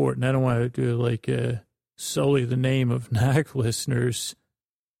 not important. I don't want to sully the name of knock listeners.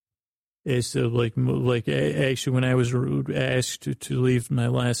 It's actually when I was asked to leave my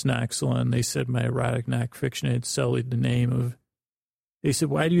last knock salon, they said my erotic knock fiction had sullied the name of. They said,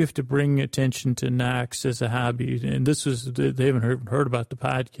 why do you have to bring attention to knocks as a hobby? And this was, they haven't heard about the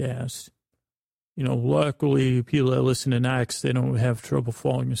podcast. Luckily, people that listen to knocks, they don't have trouble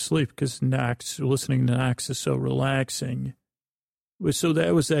falling asleep because listening to knocks is so relaxing. So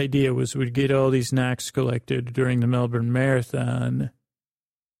that was the idea, was we'd get all these knocks collected during the Melbourne Marathon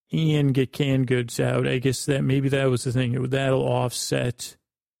and get canned goods out. I guess maybe that was the thing. That'll offset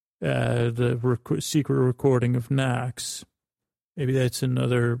the secret recording of knocks. Maybe that's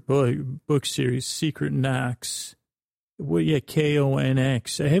another book series, Secret Knocks. Well, yeah,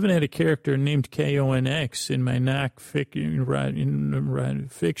 K-O-N-X. I haven't had a character named K-O-N-X in my knock fiction.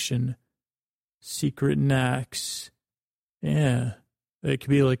 Secret Knocks. Yeah. It could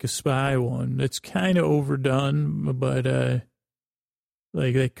be like a spy one. That's kind of overdone, but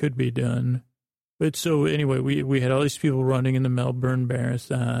that could be done. But so anyway, we had all these people running in the Melbourne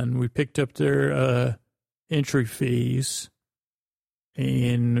Marathon. We picked up their entry fees.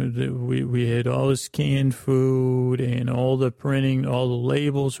 And we had all this canned food and all the printing, all the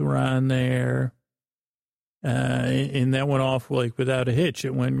labels were on there. And that went off without a hitch.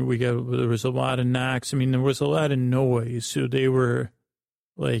 There was a lot of knocks. I mean, there was a lot of noise. So they were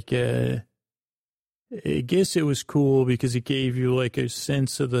I guess it was cool because it gave you a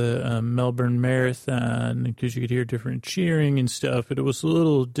sense of the Melbourne Marathon because you could hear different cheering and stuff. But it was a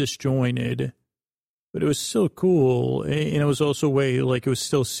little disjointed. But it was still cool, and it was also it was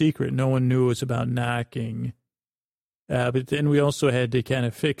still secret. No one knew it was about knocking. But then we also had to kind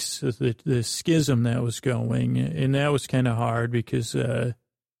of fix the schism that was going, and that was kind of hard because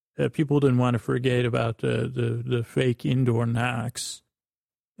people didn't want to forget about the fake indoor knocks,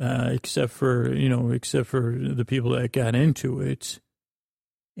 except for the people that got into it.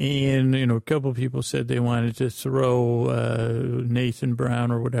 And, a couple of people said they wanted to throw Nathan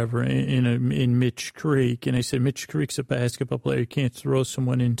Brown or whatever in Mitch Creek. And I said, Mitch Creek's a basketball player. You can't throw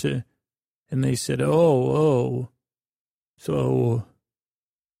someone into. And they said, oh. So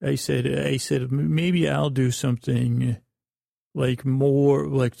I said, maybe I'll do something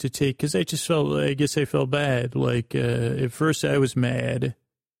more to take. Because I felt bad. At first I was mad.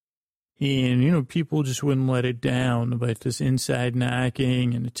 And, people just wouldn't let it down about this inside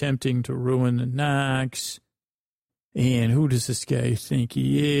knocking and attempting to ruin the knocks. And who does this guy think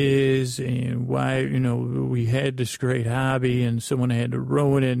he is? And why, we had this great hobby and someone had to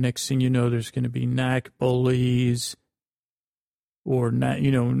ruin it. Next thing you know, there's going to be knock bullies or not,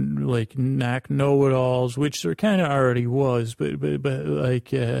 knock know-it-alls, which there kind of already was. But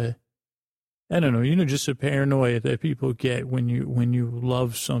I don't know, just a paranoia that people get when you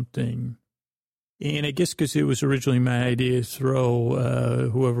love something. And I guess because it was originally my idea to throw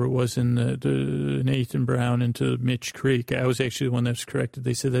whoever it was in the Nathan Brown into Mitch Creek, I was actually the one that was corrected.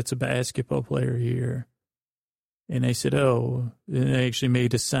 They said, that's a basketball player here. And I said, oh, and I actually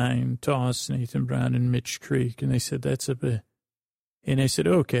made a sign, toss Nathan Brown and Mitch Creek. And they said, and I said,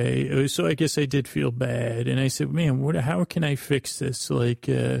 okay. So I guess I did feel bad. And I said, man, how can I fix this? Like,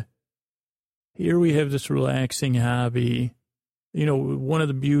 here we have this relaxing hobby. You know, one of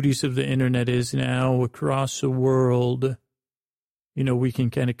the beauties of the internet is now across the world, you know, we can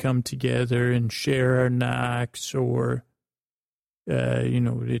kind of come together and share our knocks or, you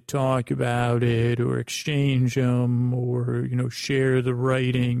know, to talk about it or exchange them or, you know, share the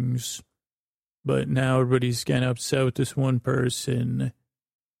writings. But now everybody's kind of upset with this one person.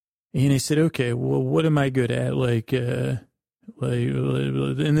 And I said, okay, well, what am I good at?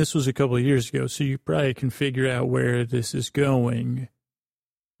 And this was a couple of years ago, so you probably can figure out where this is going.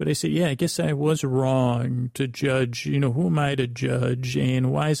 But I said, yeah, I guess I was wrong to judge. You know, who am I to judge?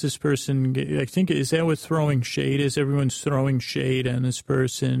 And why is this person, I think, is that what throwing shade is? Everyone's throwing shade on this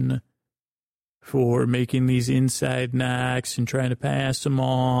person for making these inside knocks and trying to pass them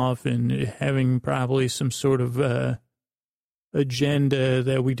off and having probably some sort of agenda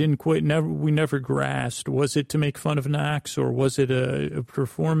that we never grasped. Was it to make fun of knocks or was it a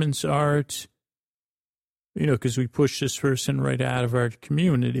performance art? You know, because we pushed this person right out of our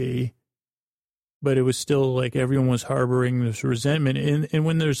community, but it was still like everyone was harboring this resentment. And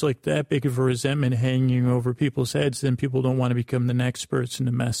when there's like that big of a resentment hanging over people's heads, then people don't want to become the next person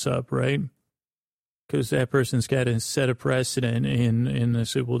to mess up, right? Because that person's got to set a precedent and they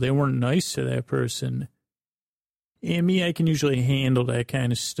say, well, they weren't nice to that person. And me, I can usually handle that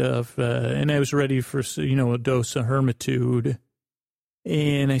kind of stuff. And I was ready for, you know, a dose of hermitude.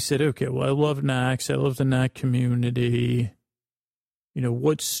 And I said, okay, well, I love knocks. I love the knock community. You know,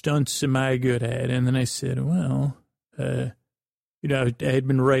 what stunts am I good at? And then I said, well, you know, I had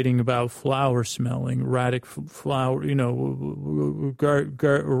been writing about flower smelling, erotic flower, you know,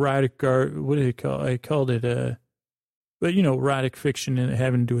 erotic, what do you call it? I called it, but, you know, erotic fiction and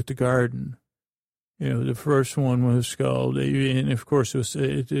having to do with the garden. You know, the first one was called, and of course this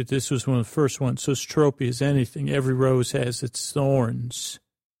was one of the first ones, so as tropey as anything. Every rose has its thorns,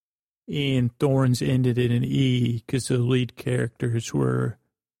 and thorns ended in an E because the lead characters were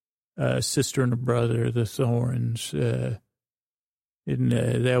a sister and a brother, the Thorns. And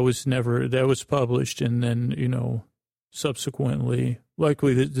that was published, and then, you know, subsequently,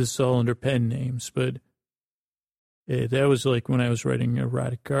 likely this is all under pen names, but that was like when I was writing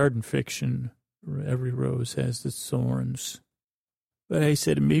erotic garden fiction. Every rose has its thorns. But I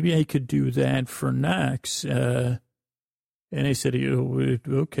said, maybe I could do that for knocks. And I said,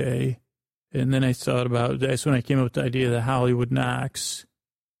 okay. And then I thought about, that's when I came up with the idea of the Hollywood Knocks,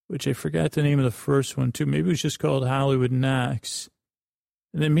 which I forgot the name of the first one too. Maybe it was just called Hollywood Knocks.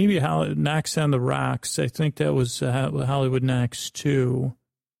 And then maybe Knocks on the Rocks. I think that was Hollywood Knocks too.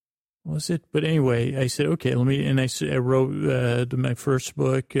 Was it? But anyway, I said, okay, I wrote my first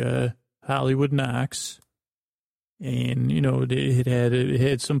book, Hollywood Knocks, and, you know, it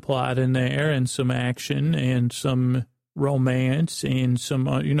had some plot in there and some action and some romance and some,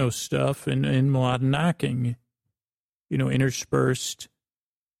 you know, stuff and a lot of knocking, you know, interspersed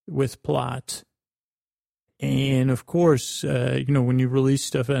with plot. And of course, you know, when you release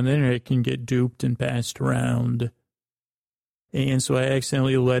stuff on the internet, it can get duped and passed around. And so I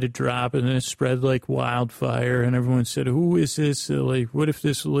accidentally let it drop, and then it spread like wildfire, and everyone said, who is this? Like, what if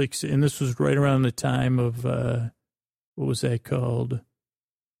this leaks? And this was right around the time of, what was that called?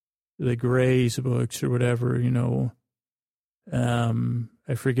 The Gray's books or whatever, you know.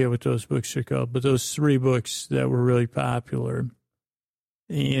 I forget what those books are called, but those 3 books that were really popular.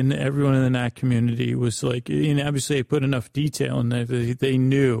 And everyone in the knock community was like, and obviously I put enough detail in there that they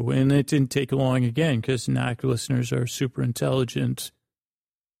knew. And it didn't take long again because knock listeners are super intelligent.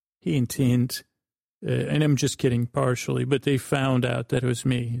 Hint, hint. And I'm just kidding partially, but they found out that it was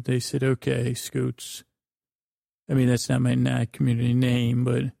me. They said, okay, Scoots. I mean, that's not my knock community name,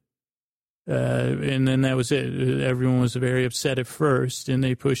 but, and then that was it. Everyone was very upset at first, and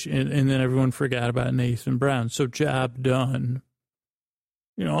they pushed, and then everyone forgot about Nathan Brown. So job done.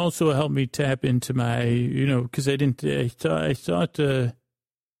 You know, also helped me tap into my, you know, because I thought the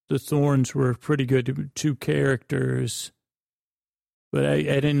Thorns were pretty good 2 characters, but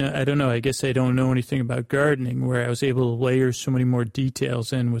I don't know. I guess I don't know anything about gardening where I was able to layer so many more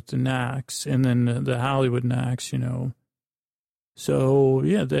details in with the knocks and then the Hollywood knocks, you know. So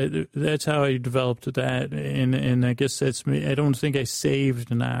yeah, that's how I developed that, and I guess that's me. I don't think I saved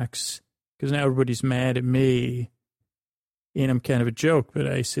knocks because now everybody's mad at me. And I'm kind of a joke, but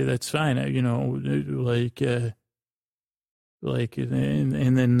I say that's fine. And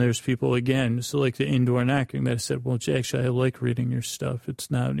then there's people again, so like the indoor knocking that I said, well, actually, I like reading your stuff.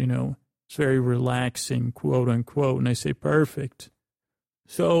 It's not, it's very relaxing, quote unquote. And I say, perfect.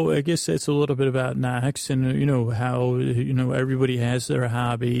 So I guess that's a little bit about Knox and, how, everybody has their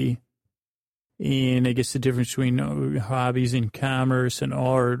hobby. And I guess the difference between hobbies and commerce and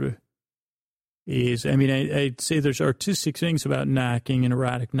art is, I'd say there's artistic things about knocking and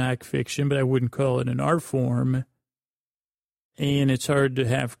erotic knock fiction, but I wouldn't call it an art form. And it's hard to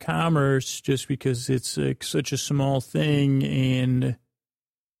have commerce just because it's such a small thing. And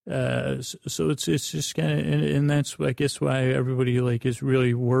so it's just kind of, and that's, I guess, why everybody is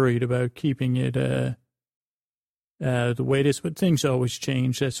really worried about keeping it the way it is. But things always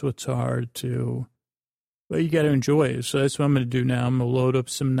change. That's what's hard to. But you got to enjoy it. So that's what I'm going to do now. I'm going to load up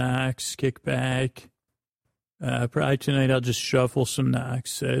some knocks, kick back. Probably tonight I'll just shuffle some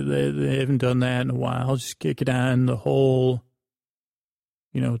knocks. They haven't done that in a while. I'll just kick it on the whole,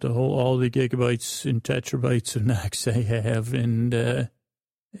 all the gigabytes and terabytes of knocks I have. And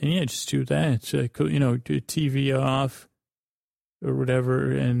yeah, just do that. Do TV off or whatever.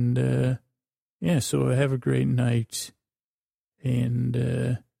 And yeah, so have a great night.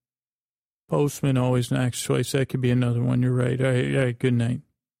 And Postman always knocks twice. That could be another one. You're right. All right, good night.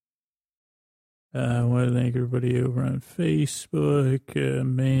 I want to thank everybody over on Facebook,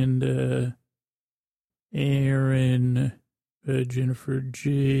 Amanda, Aaron, Jennifer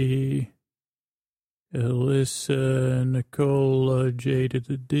G, Alyssa, Nicola, J to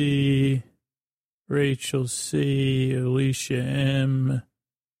the D, Rachel C, Alicia M,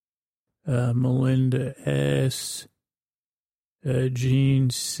 Melinda S, Jean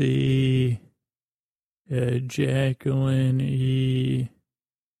C, Jacqueline E,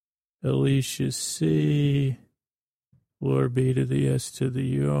 Alicia C, Laura B to the S to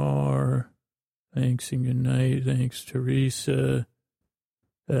the R. Thanks and good night. Thanks, Teresa.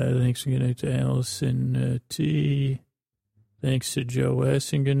 Thanks and good night to Allison T. Thanks to Joe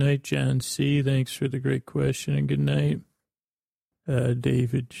S. and good night, John C. Thanks for the great question and good night.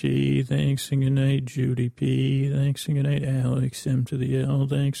 David G. Thanks and good night. Judy P. Thanks and good night. Alex M to the L.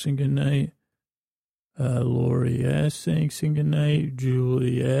 Thanks and good night. Lori S. Thanks and good night.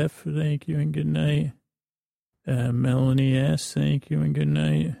 Julie F. Thank you and good night. Melanie S. Thank you and good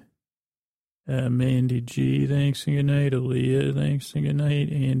night. Mandy G. Thanks and good night. Aaliyah. Thanks and good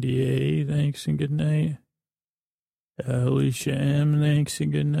night. Andy A. Thanks and good night. Alicia M. Thanks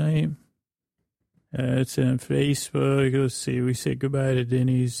and good night. It's on Facebook. Let's see. We say goodbye to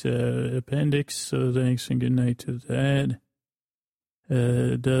Denny's appendix. So thanks and good night to that.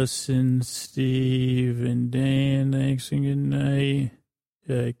 Dustin, Steve, and Dan, thanks and good night.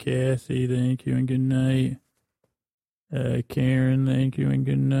 Kathy, thank you and good night. Karen, thank you and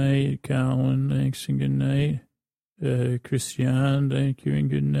good night. Colin, thanks and good night. Christian, thank you and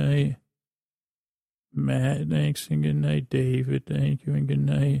good night. Matt, thanks and good night. David, thank you and good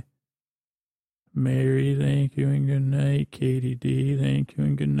night. Mary, thank you and good night. Katie D, thank you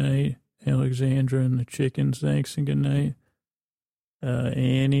and good night. Alexandra and the chickens, thanks and good night.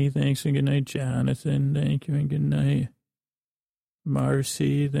 Annie, thanks and good night. Jonathan, thank you and good night.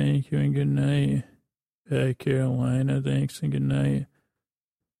 Marcy, thank you and good night. Carolina, thanks and good night.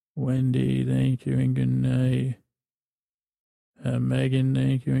 Wendy, thank you and good night. Megan,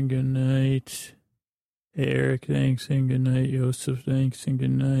 thank you and good night. Eric, thanks and good night. Joseph, thanks and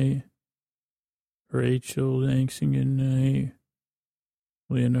good night. Rachel, thanks and good night.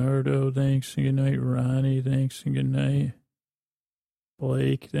 Leonardo, thanks and good night. Ronnie, thanks and good night.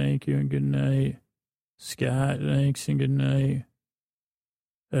 Blake, thank you and good night. Scott, thanks and good night.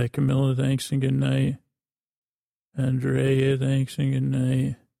 Camilla, thanks and good night. Andrea, thanks and good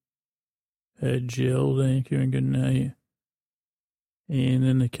night. Jill, thank you and good night. And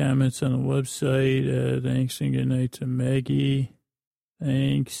in the comments on the website, thanks and good night to Maggie.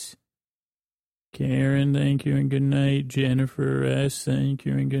 Thanks. Karen, thank you and good night. Jennifer S., thank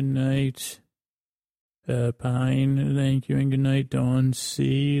you and good night. Pine, thank you and good night. Dawn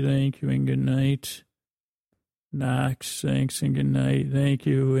C., thank you and good night. Knox, thanks and good night. Thank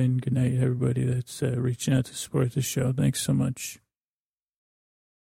you and good night, everybody that's reaching out to support the show. Thanks so much.